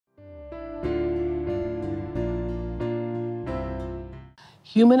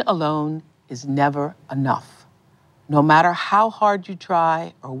Human alone is never enough, no matter how hard you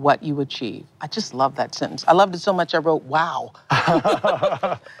try or what you achieve. I just love that sentence. I loved it so much I wrote, wow.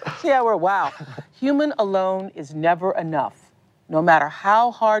 See, I wrote, wow. Human alone is never enough, no matter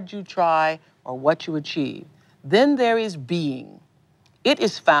how hard you try or what you achieve. Then there is being. It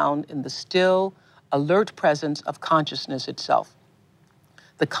is found in the still, alert presence of consciousness itself.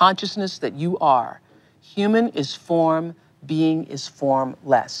 The consciousness that you are. Human is form, being is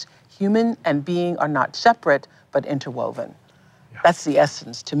formless. Human and being are not separate, but interwoven. Yeah. That's the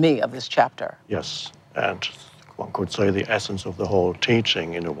essence, to me, of this chapter. Yes, and one could say the essence of the whole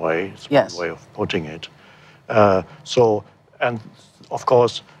teaching, in a way. It's yes. one way of putting it. And of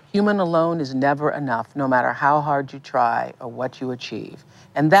course... Human alone is never enough, no matter how hard you try or what you achieve.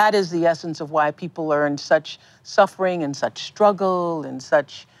 And that is the essence of why people are in such suffering and such struggle and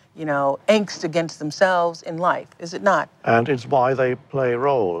such, angst against themselves in life, is it not? And it's why they play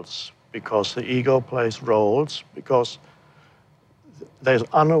roles, because the ego plays roles, because there's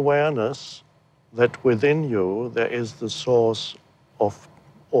unawareness that within you there is the source of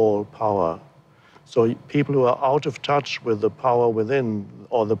all power. So people who are out of touch with the power within,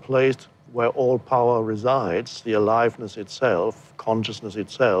 or the place where all power resides, the aliveness itself, consciousness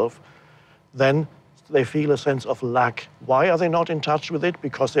itself, then they feel a sense of lack. Why are they not in touch with it?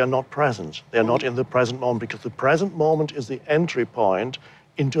 Because they are not present. They are not in the present moment, because the present moment is the entry point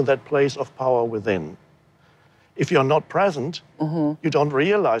into that place of power within. If you're not present, you don't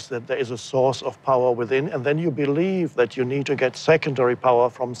realize that there is a source of power within, and then you believe that you need to get secondary power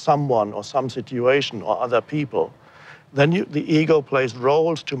from someone or some situation or other people. Then the ego plays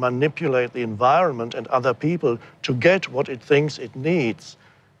roles to manipulate the environment and other people to get what it thinks it needs,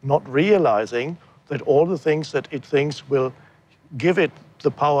 not realizing that all the things that it thinks will give it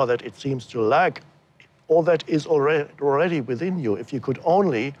the power that it seems to lack, all that is already within you, if you could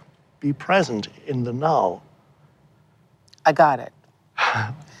only be present in the now. I got it.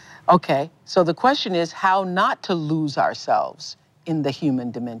 Okay, so the question is how not to lose ourselves in the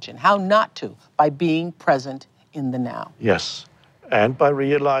human dimension. How not to, by being present in the now. Yes, and by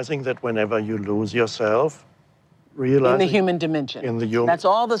realizing that whenever you lose yourself, realizing... In the human dimension. In the human... That's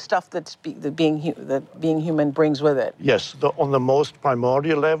all the stuff that being human brings with it. Yes, on the most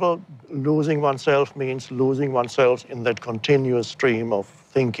primordial level, losing oneself means losing oneself in that continuous stream of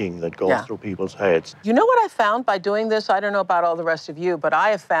thinking that goes through people's heads. You know what I found by doing this? I don't know about all the rest of you, but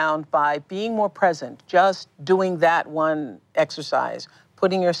I have found by being more present, just doing that one exercise,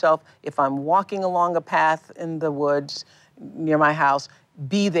 putting yourself, if I'm walking along a path in the woods near my house,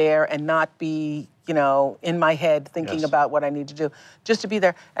 be there and not be, in my head thinking about what I need to do, just to be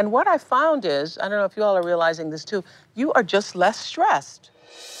there. And what I found is, I don't know if you all are realizing this too, you are just less stressed.